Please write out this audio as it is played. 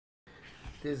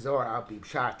This is Zohar Al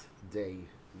Pshat, day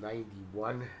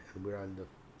 91, and we're on the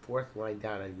fourth line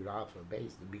down on Yiras from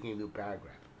base, the beginning of the new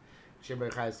paragraph. Hashem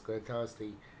Bereishis is going to tell us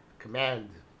the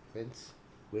commandments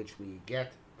which we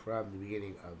get from the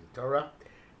beginning of the Torah,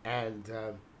 and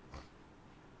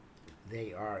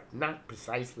they are not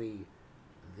precisely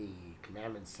the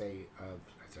commandments, say, of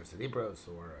Libros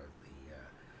or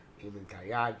the Ibn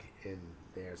Tayyag in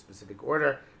their specific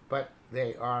order, but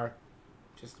they are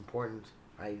just important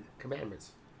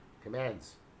commands,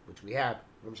 which we have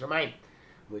from Shemayim,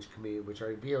 which are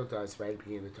revealed to us right at the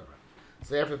beginning of the Torah.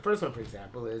 So therefore, the first one, for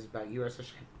example, is about Yiras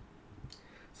Hashem.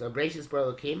 So Bereishis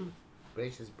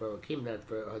that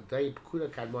for Hadai Pekula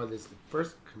Kadmon is the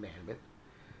first commandment.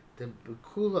 The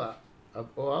Pekula of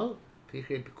all,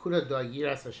 Pekula da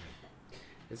Yiras Hashem.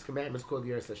 This commandment is called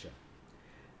Yiras Hashem.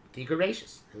 The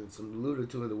Bereishis, and it's alluded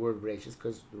to in the word Bereishis,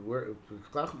 because the word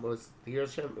Chacham was the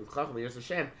Yiras Hashem, Chacham Yiras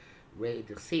Hashem.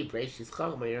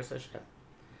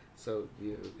 So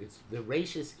it's the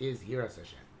Bereishis is Yiras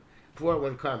Hashem. Before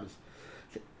one comes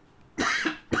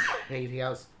anything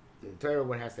else, the Torah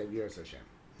one has to have Yiras Hashem.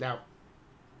 Now,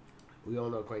 we all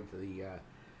know according to the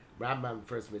Rambam,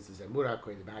 first mitzvah is Emunah.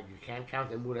 According to the Bag, you can't count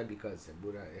Emunah because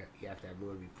Emunah, you have to have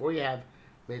Emunah before you have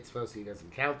mitzvah, so he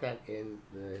doesn't count that in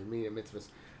the meaning of mitzvahs.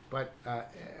 But I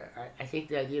think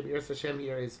the idea of Yiras Hashem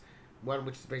here is one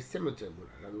which is very similar to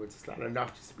Emunah. In other words, it's not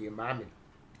enough just to be a mammon,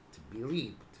 to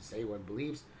believe, to say one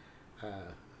believes,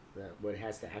 that one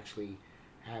has to actually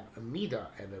have a midah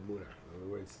of Emunah. In other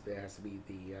words, there has to be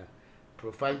the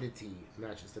profundity,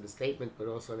 not just of a statement, but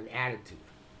also of an attitude.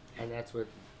 And that's what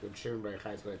Hashem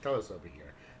Bereishis is going to tell us over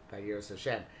here about Yiras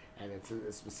Hashem. And it's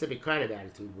a specific kind of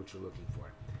attitude which we're looking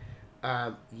for.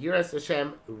 Yiras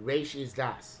Hashem, Bereishis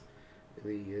das.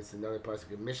 It's another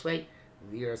pasuk of Mishlei.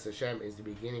 Yiras Hashem is the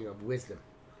beginning of wisdom.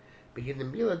 Begin the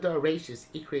Milah da Bereishis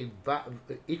ikre,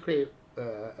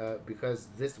 because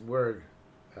this word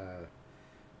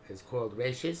is called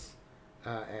Bereishis,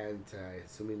 and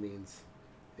assuming means,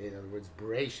 in other words,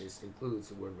 Bereishis includes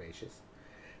the word Bereishis.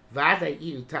 Vada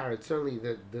iutar, certainly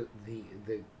the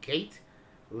gate,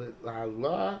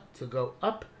 law to go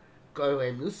up, go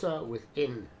emusa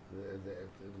within the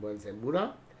one's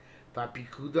emunah.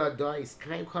 Vapikuda da is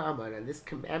kaim kaman, and this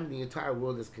commandment, the entire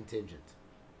world is contingent.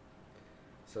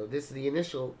 So this is the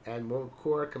initial and more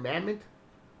core commandment.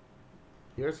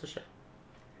 Yiras Hashem.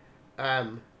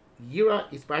 Yira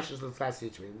is Bashas L'Tlas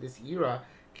situation. This Yira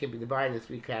can be divided into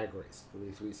three categories,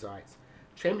 the three sides.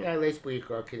 Two of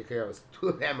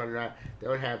them are not, they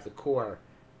don't have the core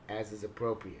as is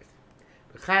appropriate.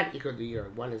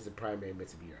 One is the primary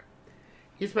mitzvah Yira.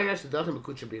 There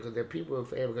are people who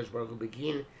favor Hakadosh Baruch Hu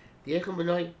begin the in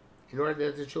order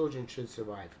that the children should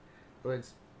survive. In other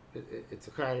words, it's a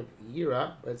kind of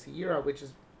Yira, but it's a Yira which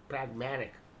is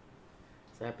pragmatic.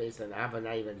 It's not based on Ava,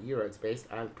 not even Yira. It's based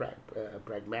on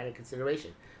pragmatic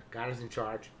consideration. God is in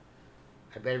charge.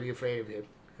 I better be afraid of Him,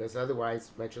 because otherwise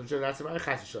my children are not surviving.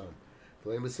 Chas v'shalom.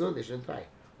 They shouldn't die.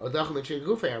 I'm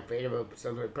afraid of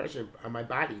some sort of pressure on my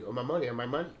body, or my money, And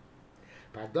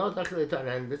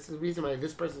this is the reason why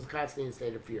this person is constantly in a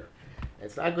state of fear. And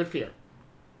it's not a good fear.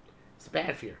 It's a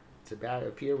bad fear. It's a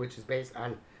bad fear which is based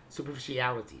on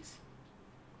superficialities.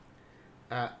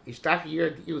 It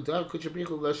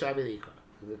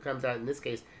comes out in this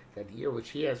case that the year which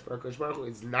he has for Hakadosh Baruch Hu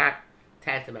is not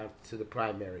tantamount to the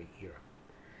primary year.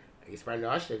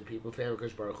 That people favor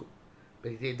Hakadosh Baruch Hu,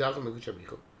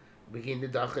 begin the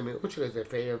dachim they're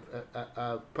afraid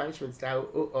of punishments now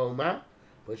oma,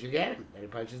 but you get him, and the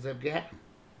punishments of Gehenna.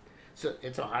 So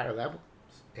it's a higher level.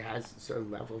 It has a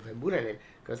certain level of emunah in it,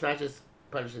 because it's not just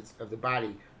punishments of the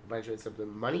body, punishments of the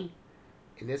money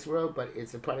in this world, but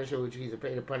it's a punishment which he's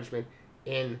afraid of punishment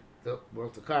in the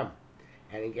world to come,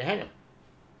 and in Gehenna.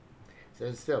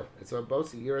 So still, it's on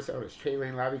both the Yiras owners.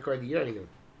 Training Lavi called the Yira.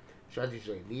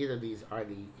 Neither of these are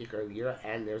the Ikar of the Yira,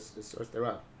 and there's the source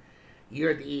thereof.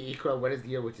 Yira the Ikar, what is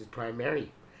the Yira which is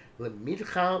primary?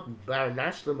 Lemidcha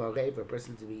barnash lemorei, for a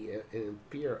person to be in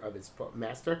fear of his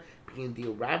master, being the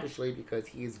ravishly because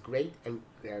he is great and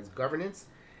has governance.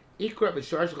 Ikra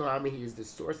b'shar shalami, he is the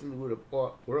source and the root of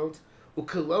all worlds.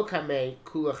 Ukelo kamei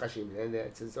kula chashim, and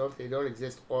it's as if they don't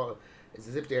exist all. It's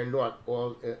as if they are not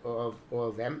all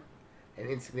of them, and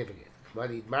insignificant.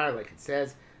 Like it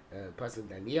says, Pasuk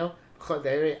Daniel,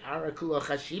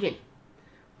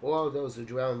 all those who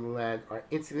dwell in the land are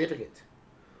insignificant.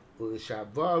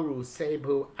 U'shavaru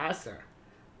sebu asar,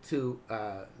 to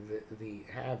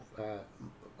have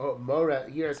Mora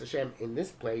Yiras Hashem in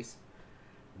this place,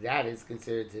 that is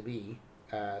considered to be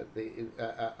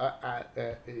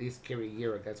is Kiri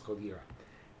Yira. That's called Yira,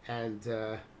 and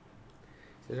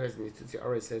The Nitzitzia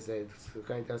already says that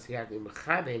according to us, you have to be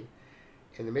mechaben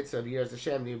in the midst of Yiras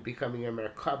Hashem, you're becoming a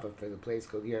merkava for the place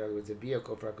called Yir. In other words, a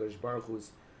vehicle for HaKadosh Baruch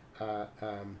Hu's,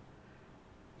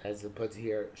 as it puts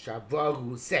here,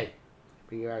 Shavahu say,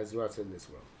 bring you out as well in this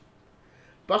world.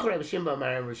 Bachar Rabbi Shimba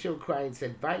Amar, Rabbi Shimba cried and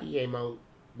said, Vayiyemo,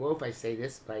 what if I say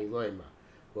this? Vayiloima.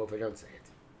 What if I don't say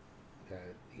it?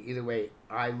 Either way,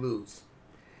 I lose.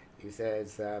 He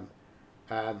says,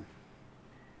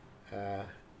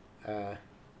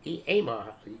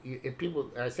 if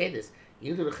people say this,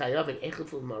 the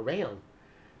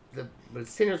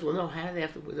sinners will know how they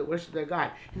have to worship their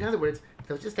God. In other words,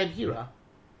 they'll just have Yira,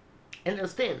 and they'll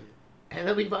sin, and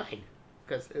they'll be fine,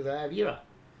 because they'll have Yira.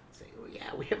 Say, well,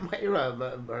 yeah, we have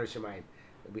Yira,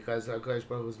 because Kodesh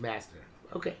Baruch Hu's master.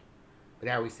 Okay, but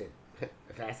now we sin.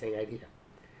 A fascinating idea.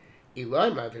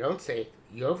 Eloima, if you don't say it,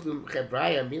 Yovlum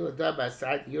Chebraya Milada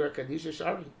Basad Yira Kadisha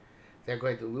Shari. They're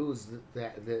going to lose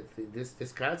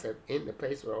this concept in the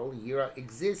place where only Yira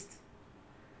exists,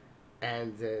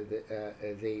 and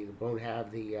they won't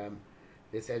have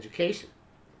this education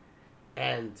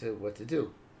and what to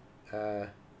do.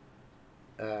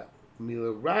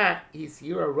 Milara is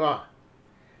Yira Ra,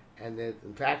 and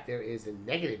in fact there is a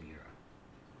negative Yira,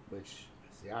 which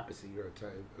is the opposite Yira,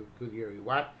 a good Yira you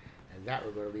want, and that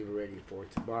we're going to leave already for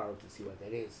tomorrow to see what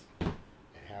that is and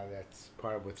how that's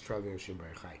part of what's troubling Hashem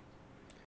Baruch Hu.